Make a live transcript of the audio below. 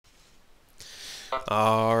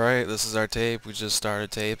Alright, this is our tape. We just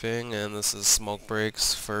started taping, and this is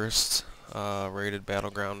SmokeBreak's first rated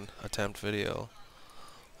Battleground attempt video.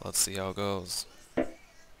 Let's see how it goes.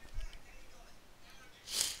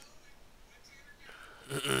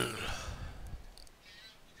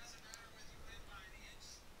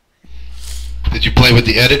 Did you play with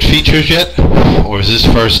the edit features yet? Or is this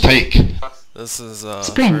first take? This is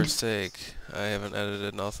first take. I haven't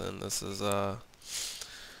edited nothing. This is all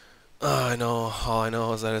I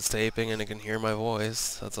know is that it's taping and it can hear my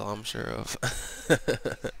voice. That's all I'm sure of.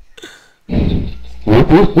 Whoop,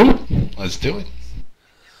 whoop, whoop. Let's do it.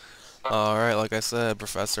 Alright, like I said,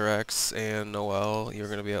 Professor X and Noel, you're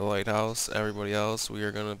going to be at Lighthouse. Everybody else, we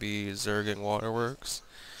are going to be zerging Waterworks.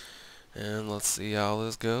 And let's see how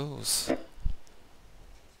this goes.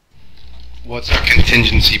 What's our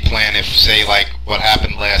contingency plan if, say, like, what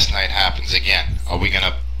happened last night happens again? Are we going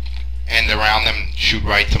to end around them, shoot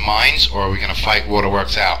right to mines, or are we going to fight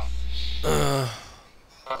Waterworks out?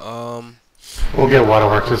 We'll get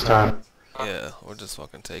Waterworks this time. Yeah, we're just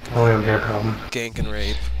fucking taking Oh, we don't get a problem. gank and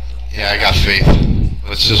rape. Yeah, I got faith.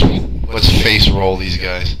 Let's face roll these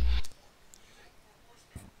guys.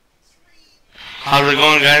 How's it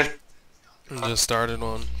going, guys? Just started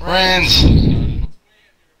one. Friends!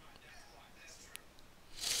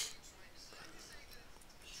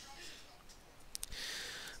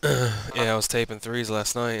 Yeah, I was taping threes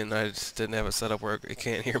last night, and I just didn't have it set up where it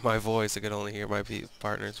can't hear my voice. It could only hear my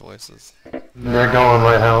partner's voices. They're going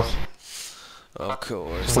Lighthouse. Of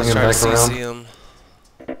course. Let's Swinging try to back around. CC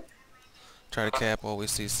him. Try to cap while we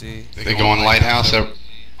CC. They going Lighthouse?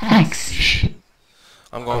 Thanks. Shh.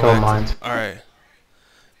 I'm going Go back. mines. Alright.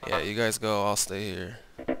 Yeah, you guys go. I'll stay here.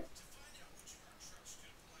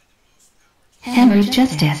 Hammer of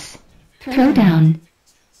Justice. Throwdown.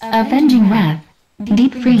 Avenging Wrath.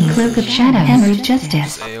 Deep Freeze. Cloak of Shadows. Hammer of Justice.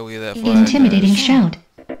 Just AoE that flag. Intimidating Shout.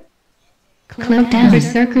 Cloak down.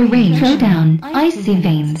 Berserker Range. Throwdown. Icy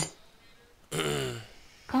Veins.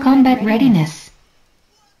 Combat Readiness.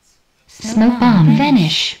 Smoke Bomb.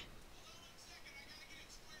 Vanish.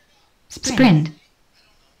 Sprint.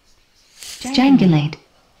 Strangulate.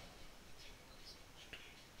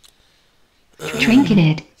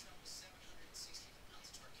 Trinketed.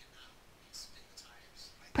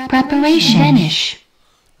 Preparation. Vanish.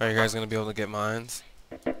 Are you guys gonna be able to get mines?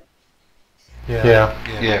 Yeah.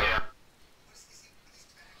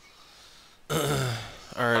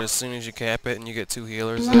 Alright, as soon as you cap it and you get two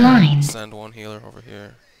healers Blind. there, send one healer over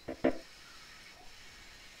here.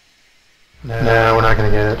 Nah, we're not gonna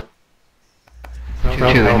get it. Two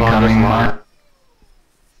incoming mine.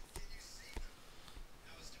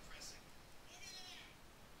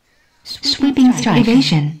 Sweeping Strike.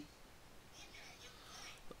 Evasion.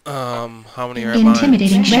 How many are at mines?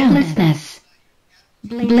 Intimidating Recklessness.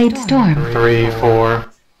 Blade Storm. 3,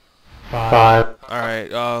 4, 5. Alright,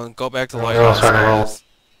 go back to They're all Lighthouse. starting to roll. guys.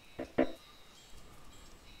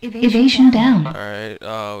 Evasion down. Alright,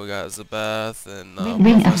 we got Zabeth and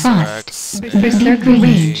Ring of Professor Frost. X Berserker and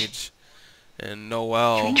Range. Mage and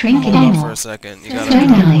Noel. Trinket. Hold on for a second. You gotta Starlight.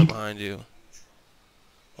 have them behind you.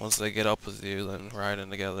 Once they get up with you, then ride in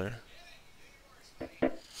together.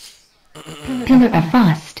 Pillar of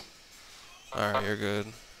Frost. Alright, you're good.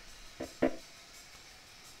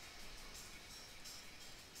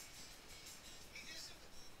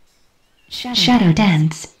 Shadow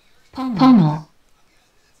Dance. Pommel.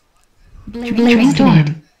 Blade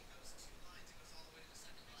Storm.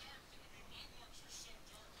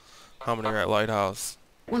 How many are at Lighthouse?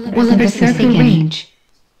 Will of Berserker Range.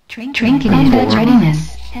 Trinket. Combat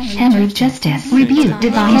Readiness. Hammer of Justice. Rebuke.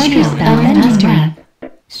 Divine Shield. Avenging Wrath.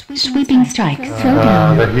 Sweeping Strike.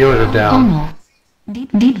 Throwdown. The healers are down. Pommel.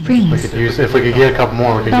 Deep We Freeze. could use, if we could get a couple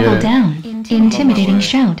more, we could Bubble get it. down. Intimidating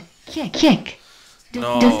Shout. Kick.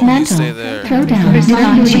 No, Dismantle. stay there. Throwdown.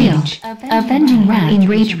 Divine Shield. Avenging Wrath.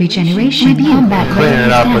 Enrage Regeneration. Rebuke. Combat Cleaning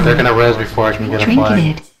it up, but they're Readiness. gonna res before I can get a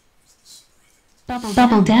flag. Trinketed.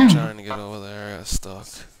 Bubble down. Trying to get over there, I got stuck.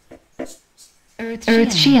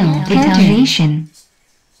 Earth Shield. Retaliation.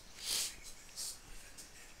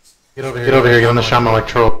 Get over here, get on the Shaman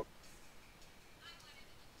Electro.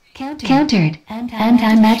 Countered.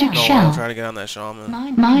 Anti-magic No, I'm shell. trying to get on that shaman.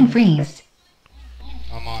 Mind freeze.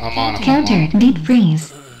 I'm on him. Countered. Deep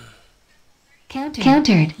freeze.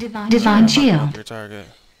 Countered. Divine shield. Your target.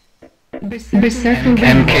 Berserker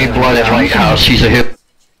MK range. Blood at Lighthouse, he's a hit.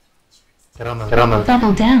 Get on the.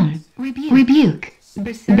 Bubble down. Rebuke.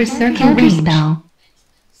 Berserker counter spell.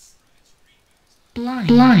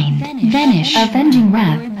 Blind. Vanish. Avenging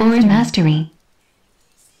Wrath. Or Mastery.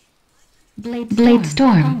 Blade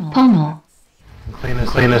Storm. Pommel. Clean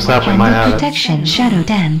this up, we might have it. Protection. Shadow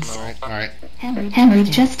Dance. Alright. Hammer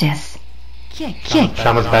Justice. Kick.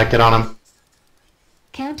 Shaman's back, get on him.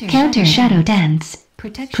 Counter Shadow Dance.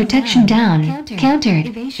 Protection down. Countered.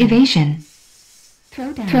 Evasion.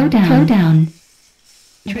 Throw down.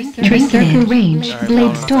 Berserker Range. Alright,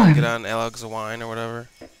 Blade Paul, Storm. get on Alex Wine or whatever.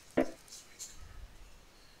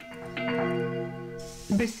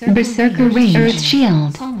 Berserker Range. Earth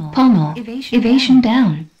Shield. Pommel. Evasion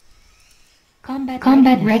down.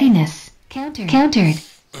 Combat Readiness. Countered.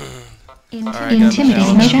 Alright,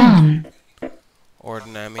 Intimidating get Bomb.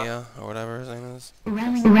 Ordinamia or whatever his name is.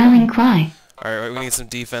 Rallying Cry. Alright, we need some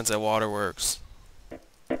defense at Waterworks.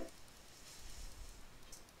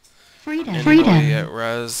 Freedom. Anybody at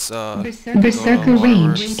Res, Berserker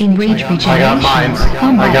Range. Enrage Regeneration. I got mines.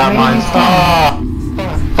 I got mines. Ah!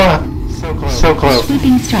 So close.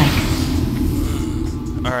 Sweeping Strike.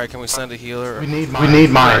 Alright, can we send a healer? We need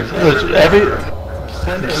mines.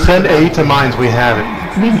 Send A to mines, we have it.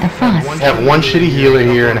 Ring of Frost. We have one shitty healer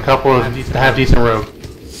here and a couple of half-decent rogue.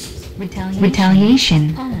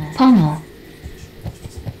 Retaliation. Pommel.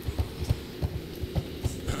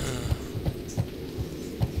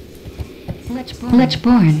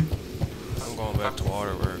 Lechborn. I'm going back to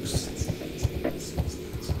Waterworks.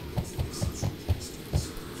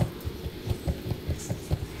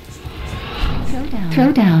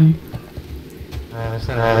 Throw down. I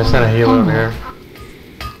sent a healer over here.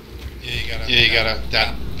 Yeah, you gotta,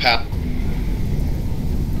 that pat.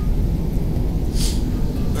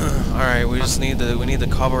 Alright, we need to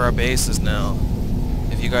cover our bases now.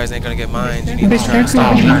 If you guys ain't gonna get mines, you need to try to Berserker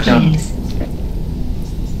stop them. Range.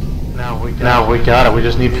 Now we got it. We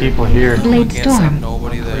just need people here. Blade Can't send Storm.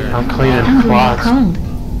 nobody there. I'm cleaning Hungry plots. Cold.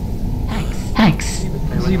 Hex.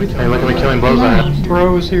 Hey, look at me killing blows I have.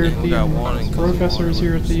 Bro is here at We got one the... in Professor is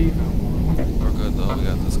here at the... We're good though, we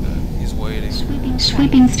got this guy. He's waiting.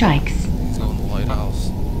 Sweeping Strikes. He's going to the lighthouse.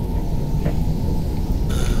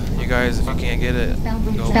 You guys, if you can't get it,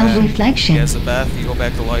 go Spell back. Reflection. Yes, Beth, you go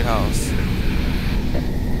back to lighthouse.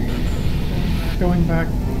 Going back.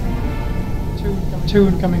 Two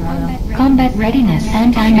incoming right now. Combat Readiness.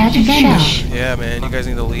 Anti-magic shell. Yeah, man, you guys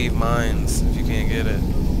need to leave mines if you can't get it.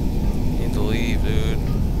 You need to leave, dude.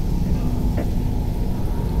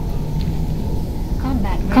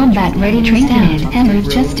 Combat Readiness down. Hammer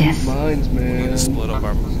Justice. We need to split up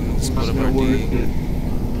our D.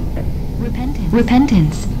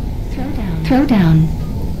 Repentance. Throw down.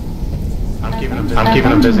 I'm keeping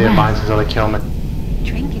them busy at mines until they kill me.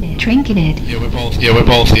 Trinketed. Yeah, we're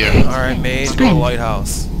both here. Alright, mage, go to Sprint.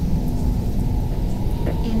 lighthouse.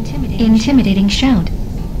 Intimidating Shout.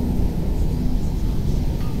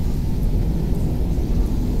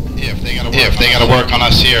 Yeah, if they gotta work on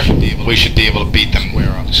us here, we should be able to beat them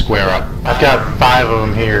square up. I've got 5 of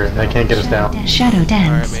them here. They can't get us down. Shadow Alright,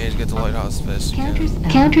 Dance. mage, get to lighthouse fist.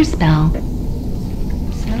 Counterspell.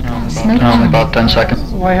 Smoke Only bomb. about 10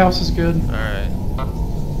 seconds. The White House is good. Alright.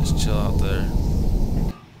 Just chill out there.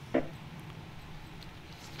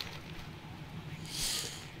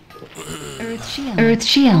 Earth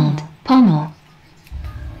Shield. Pommel.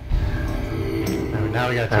 Now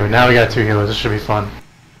we got 2 healers. This should be fun.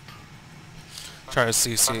 Try to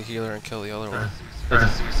CC a healer and kill the other one.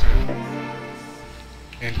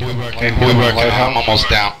 And we work, I'm almost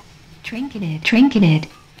down. Trinketed.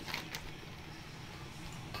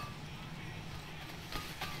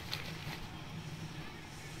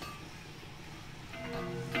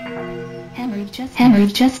 Hammer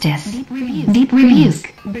Justice. Deep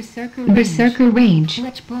Rebuke. Berserker Range.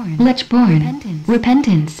 Lechborn.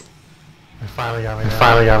 Repentance. They finally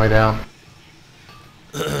got me down.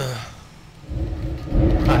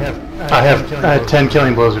 I had 10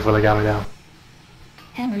 killing blows before they got me down.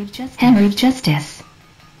 Hammer Justice.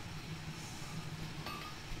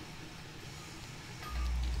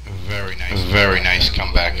 Very nice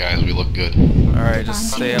comeback, guys. We look good. Alright,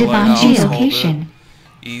 just stay at Divine lighthouse, hold it. Geolocation.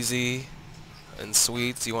 Easy and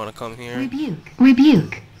sweets, you wanna come here?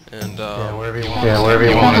 Rebuke. And Yeah, wherever you You want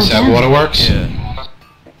want. us at Waterworks? yeah.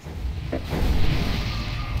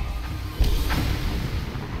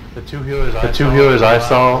 The two healers I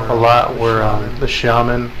saw a lot were the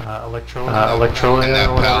shaman, Electrolia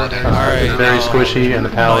or whatever. Alright, It's very squishy, and the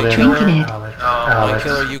paladin. Trinketed. Light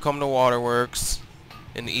Killer, you come to Waterworks.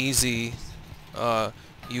 And Easy,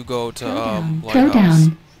 you go to Throw lighthouse.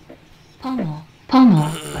 down. Pommel.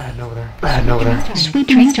 Heading over there.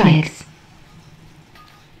 Sweeping Strikes.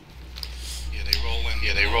 Yeah,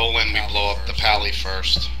 they roll in. We blow up the pally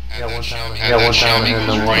first. And then one Sham- time. and Yeah, then one time, Shammy and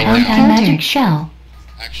goes then right one down. Anti-magic shell.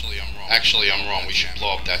 Actually, I'm wrong. We should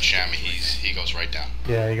blow up that Shammy. He goes right down.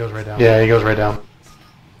 Yeah, he goes right down.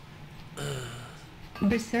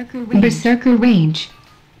 Berserker Range.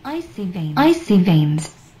 Icy veins. Icy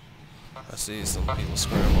veins. I see some people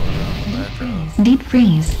scrambling around in the background. Deep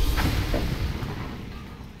freeze.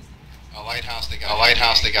 A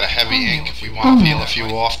lighthouse, they got a heavy ink. If we want to peel a few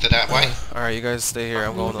off to that way. Alright, you guys stay here.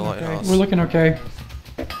 I'm going to the lighthouse. We're looking okay.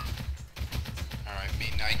 Alright,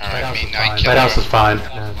 meet night Lighthouse is fine.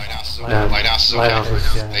 Lighthouse is Lighthouse okay.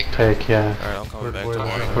 is, yeah. Take, yeah. Alright, I'm coming back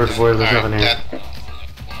to Where's the boiler? There's nothing here.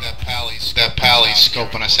 That Pally's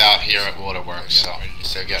scoping us out here at Waterworks, so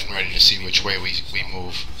they're getting ready to see which way we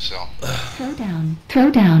move. So Throw down. Throw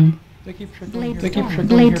down. They keep trickling Blade here. They keep storm. trickling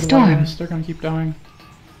Blade here to storm. land. They're gonna keep dying.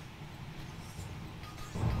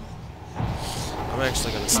 I'm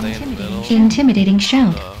actually going to stay in the middle. Intimidating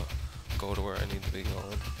shout. Go to where I need to be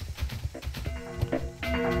going.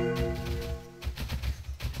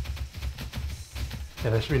 Yeah,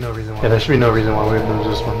 there should be no reason why. Why we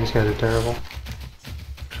lose this one. These guys are terrible.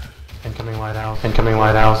 Incoming lighthouse. Incoming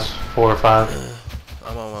lighthouse. 4 or 5.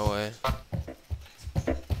 I'm on my way.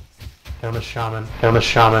 Get on the shaman. Get on the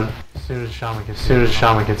shaman. As soon as the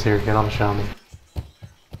shaman gets here, get on the shaman.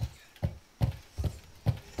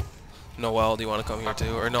 Noel, do you want to come here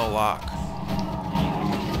too? Or no, Locke?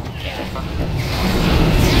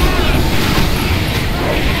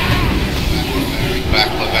 back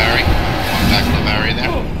Lavari. Back Lavari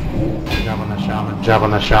there. Job on that shaman. Job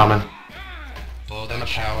on that shaman. Blow that Then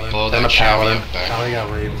paladin. the paladin. Back. Pally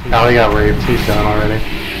got raped. Pally got raped. He's done already.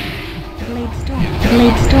 Blade storm.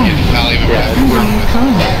 Blade storm. Pally even Yeah, back. we're-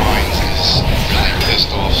 Mines is really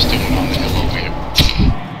pissed off stewing on the hill over here.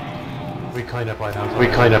 We cleaned up lighthouse. We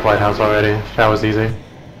cleaned up lighthouse already. That was easy.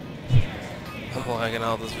 I'm lagging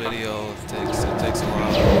out this video. It takes a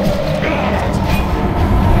while.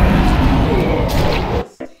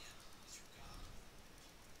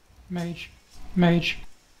 Mage. Mage.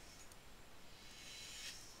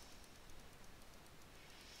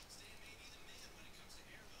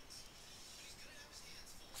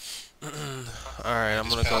 Alright, I'm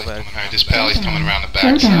gonna go back. Alright, this Pally's coming around the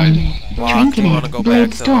Throw backside. down. Locke, do you want to go Blade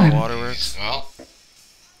back to storm. the waterworks? Well,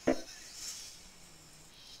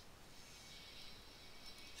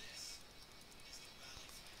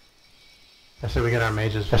 I say we get our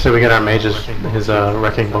mages. His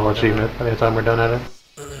wrecking ball achievement by the time we're done at it.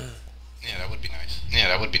 yeah, that would be nice. Yeah,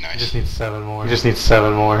 that would be We nice. just need 7 more. We just need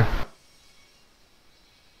 7 more.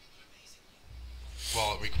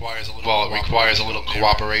 Well, it requires a little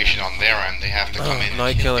cooperation on their end. They have to come in. Night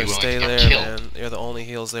and be Killer, willing stay to get there, killed. man. You're the only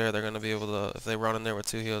heals there. They're gonna be able to. If they run in there with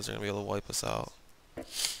 2 heals, they're gonna be able to wipe us out.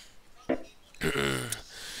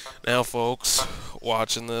 Now, folks,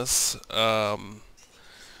 watching this,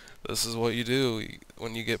 this is what you do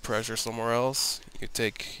when you get pressure somewhere else. You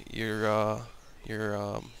take your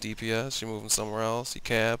DPS, you move them somewhere else. You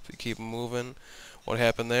cap, you keep them moving. What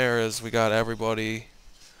happened there is we got everybody.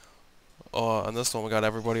 On this one, we got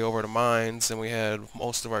everybody over to mines, and we had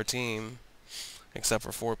most of our team, except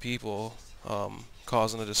for 4 people,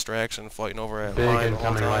 causing a distraction, fighting over at Big mine the whole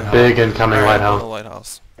incoming time. lighthouse. Big incoming Alright, I'm on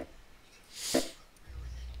lighthouse. the lighthouse.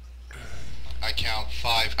 I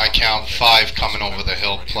count five coming over the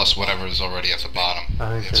hill, plus whatever is already at the bottom.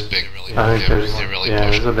 I think It's there's- big. I think there's, They're really yeah,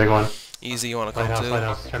 pushing. there's a big one. Easy, you want to come Lighthouse, too?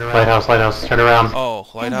 lighthouse, turn around. Lighthouse, turn around. Oh,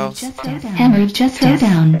 lighthouse? Hammer just throw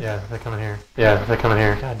down. Yeah, they're coming here. Yeah, they're coming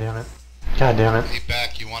here. God damn it. God damn it. Hey,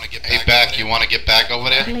 back, you want to get back over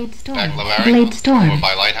there? Blade storm. Back Lavari? Blade storm. Over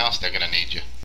by Lighthouse, they're gonna need you.